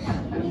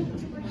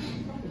names.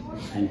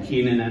 And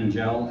Keenan and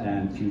Jell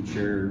and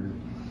future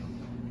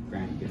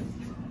grandkids.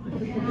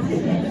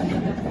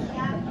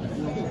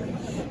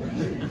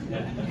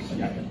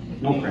 Yeah,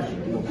 no pressure,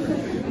 no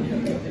pressure.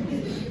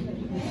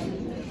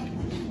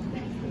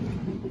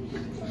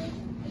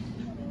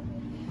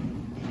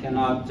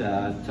 Cannot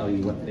tell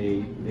you what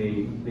they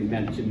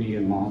meant to me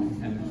and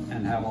Mom,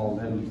 and have all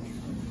of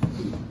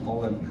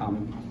them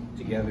come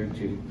together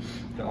to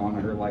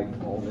honor her life,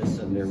 all this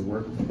and their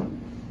work.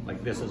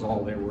 Like this is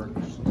all their work,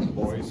 the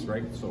boys,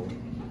 right? So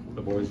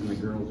the boys and the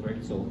girls,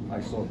 right? So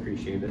I so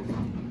appreciate it,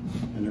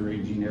 and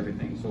arranging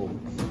everything. So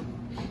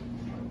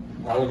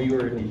all of you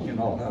are, you can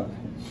all have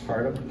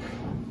part of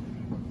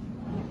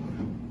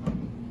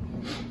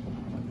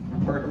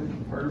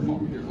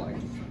your life.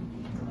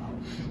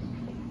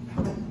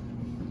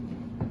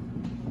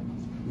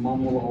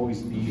 Mom will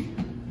always be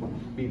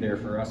there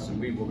for us, and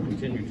we will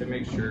continue to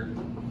make sure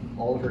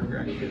all of her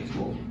grandkids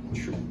will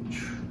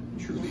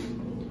truly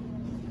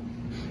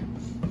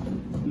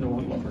know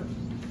and love her.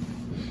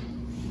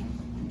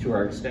 To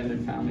our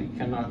extended family,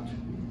 cannot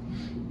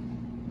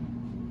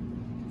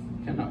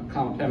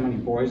count how many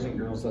boys and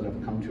girls that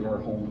have come to our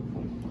home.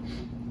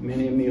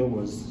 Many a meal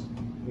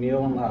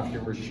and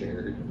laughter were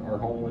shared. Our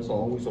home was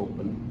always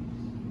open.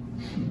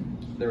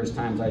 There was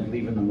times I'd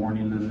leave in the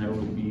morning and there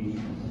would be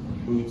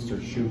boots or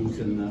shoes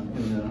and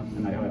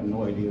I had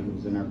no idea it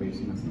was in our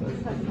basement. But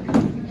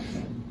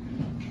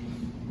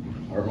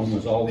our home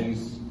was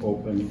always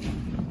open,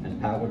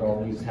 and Pat would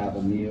always have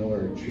a meal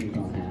or a treat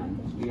on hand.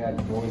 We had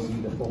boys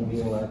eat a full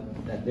meal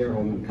at their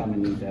home and come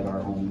and eat at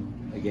our home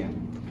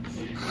again.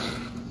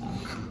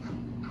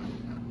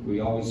 We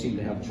always seem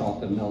to have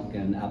chocolate milk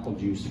and apple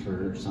juice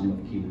for some of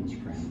Keenan's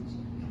friends.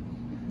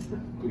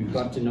 We've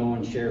got to know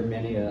and share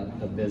many of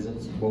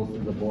visits, both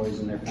of the boys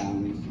and their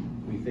families.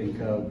 We think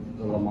of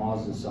the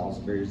Lamaze, the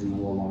Salisburys, and the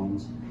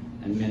Lalondes,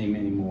 and many,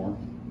 many more.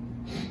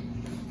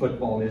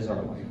 Football is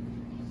our life.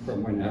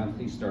 From when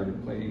Anthony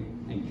started playing,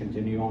 and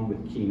continue on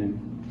with Keenan,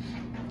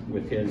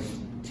 with his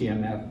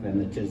TMF and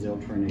the Tisdale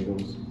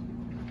Tornadoes.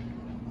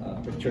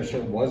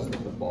 Patricia was the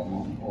football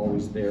mom,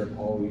 always there,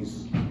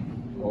 always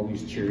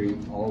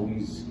cheering,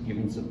 always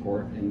giving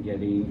support and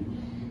getting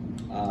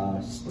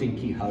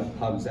stinky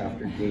hugs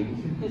after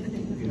game.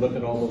 If you look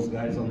at all those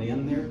guys on the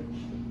end there,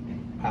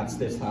 Pat's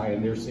this high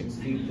and they're 6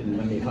 feet, and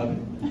when they hug,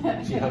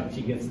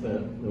 she gets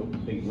the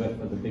big whiff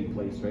of the big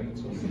place, right?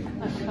 So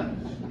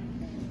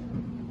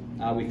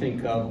we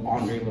think of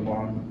Andre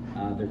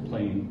Levon, they're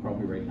playing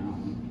probably right now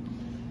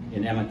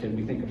in Edmonton.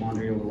 We think of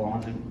Andre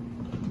Levon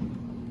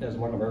as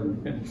one of our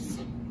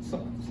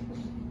sons.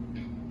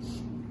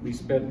 We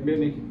spent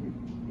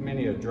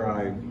many a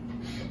drive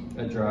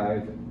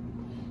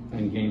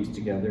and games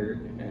together,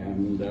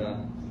 and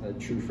a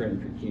true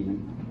friend for Keenan,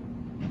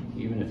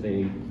 even if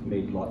they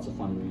made lots of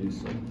fun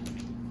moves. So,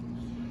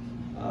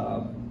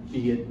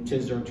 be it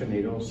Tisdale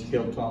Tornadoes,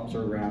 Hilltops,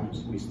 or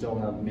Rams, we still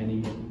have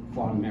many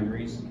fond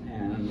memories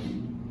and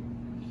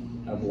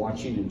of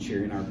watching and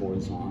cheering our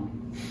boys on.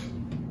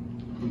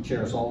 We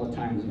cherish all the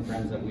times and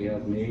friends that we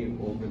have made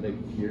over the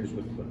years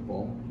with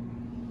football.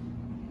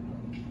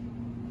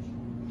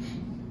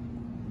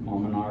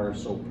 Mom and I are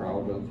so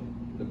proud of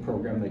the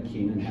program that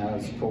Keenan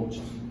has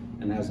coached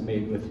and has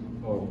made with,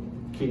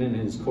 Keenan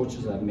and his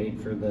coaches have made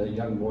for the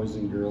young boys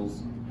and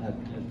girls at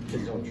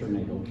Tisdale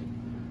Tornado.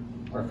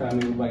 Our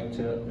family would like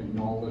to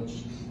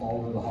acknowledge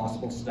all of the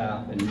hospital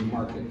staff and New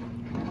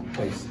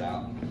Marketplace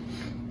staff,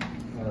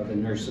 the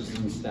nurses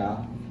and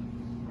staff.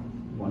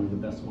 One of the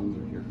best ones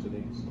are here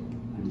today, so,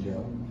 and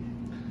Joe.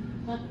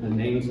 The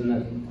names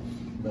and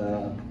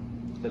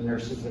the the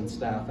nurses and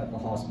staff at the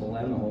hospital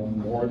and the home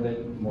more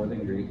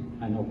than great.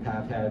 I know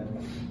Pat had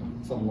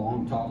some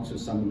long talks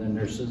with some of the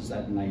nurses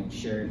at night,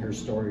 sharing her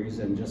stories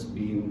and just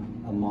being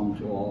a mom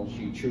to all.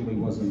 She truly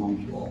was a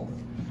mom to all,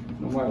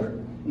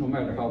 no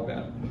matter how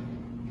bad.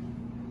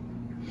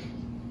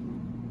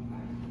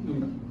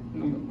 No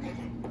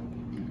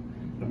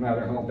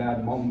matter how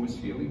bad Mom was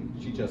feeling,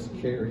 she just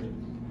cared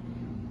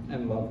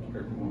and loved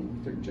everyone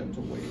with her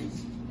gentle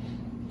ways.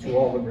 To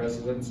all the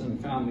residents and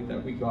family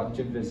that we got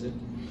to visit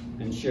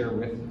and share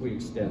with, we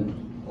extend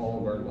all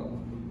of our love.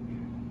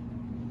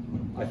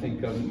 I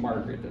think of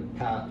Margaret and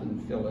Pat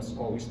and Phyllis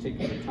always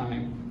taking the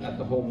time at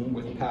the home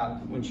with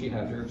Pat when she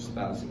had her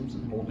spasms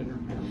and holding her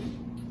hand.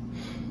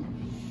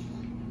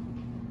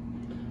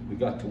 We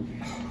got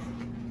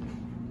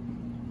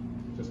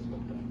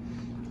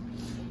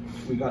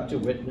to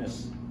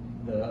witness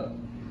the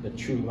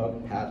true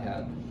love Pat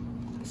had,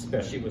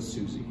 especially with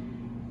Susie.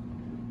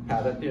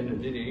 Pat, at the end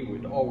of the day, they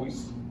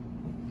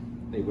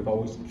would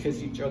always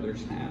kiss each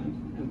other's hand,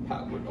 and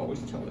Pat would always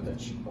tell her that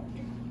she loved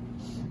her.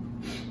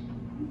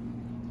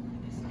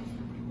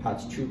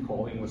 Pat's true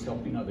calling was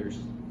helping others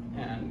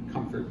and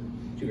comfort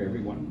to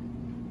everyone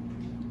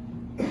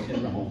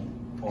in the home,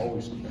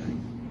 always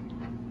caring.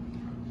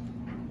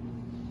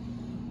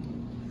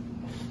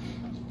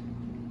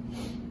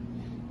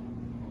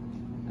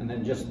 And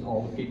then just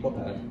all the people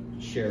that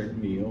shared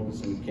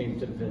meals and came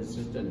to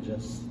visit and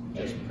just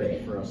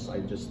prayed for us. I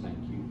just thank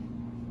you.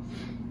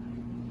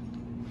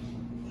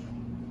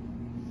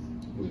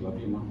 We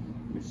love you, Mom.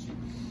 Miss you.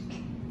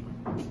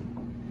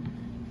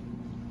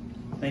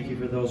 Thank you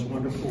for those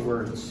wonderful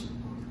words.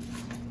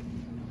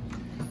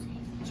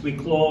 As we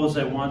close,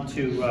 I want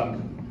to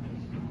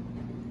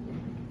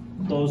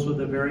close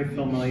with a very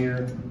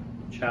familiar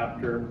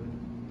chapter.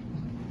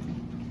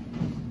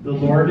 The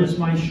Lord is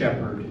my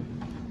shepherd,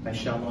 I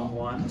shall not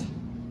want.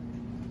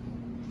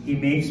 He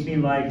makes me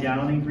lie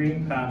down in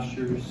green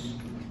pastures.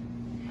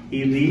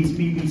 He leads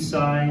me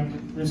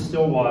beside the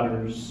still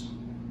waters.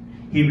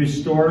 He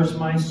restores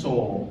my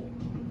soul.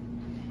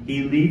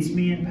 He leads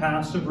me in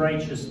paths of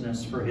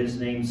righteousness for his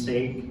name's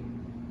sake.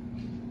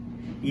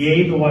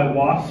 Yea, though I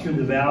walk through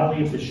the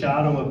valley of the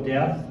shadow of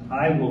death,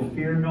 I will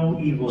fear no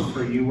evil,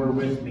 for you are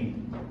with me.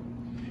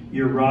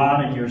 Your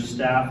rod and your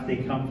staff, they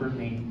comfort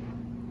me.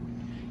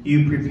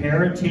 You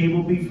prepare a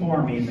table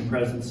before me in the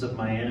presence of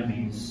my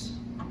enemies.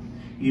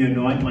 You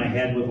anoint my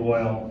head with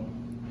oil.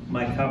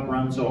 My cup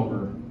runs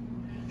over.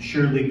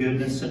 Surely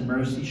goodness and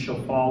mercy shall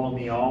follow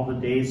me all the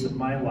days of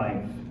my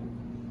life,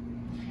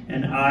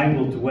 and I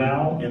will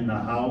dwell in the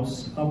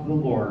house of the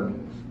Lord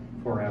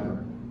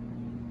forever.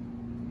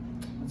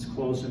 Let's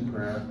close in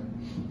prayer.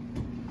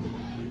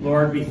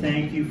 Lord, we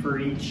thank you for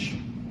each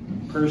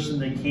person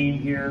that came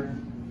here,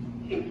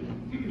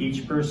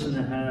 each person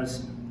that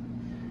has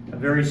a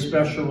very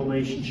special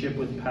relationship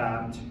with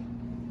Pat.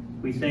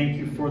 We thank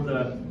you for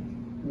the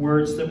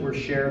words that were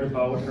shared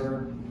about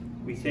her.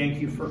 We thank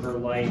you for her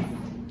life.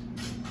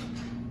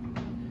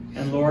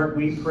 And Lord,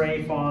 we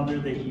pray, Father,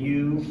 that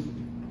you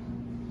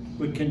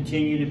would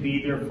continue to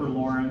be there for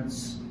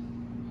Lawrence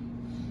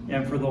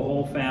and for the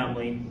whole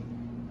family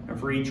and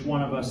for each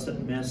one of us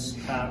that miss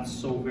Pat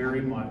so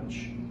very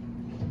much.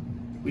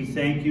 We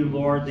thank you,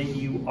 Lord, that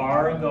you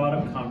are a God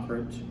of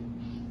comfort,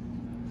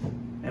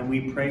 and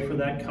we pray for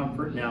that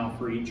comfort now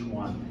for each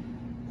one.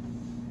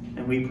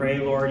 And we pray,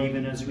 Lord,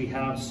 even as we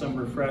have some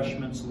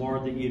refreshments,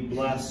 Lord, that you'd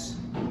bless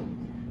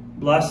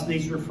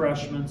these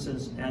refreshments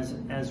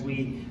as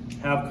we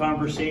have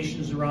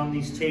conversations around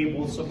these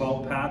tables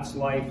about Pat's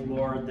life,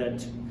 Lord,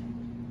 that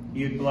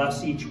you'd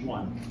bless each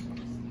one.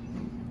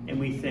 And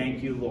we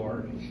thank you,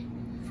 Lord,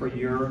 for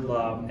your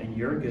love and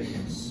your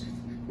goodness.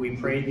 We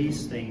pray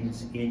these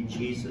things in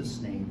Jesus'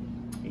 name.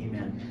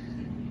 Amen.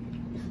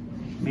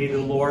 May the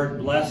Lord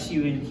bless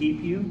you and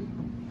keep you.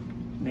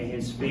 May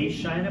his face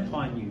shine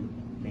upon you.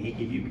 May he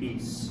give you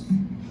peace.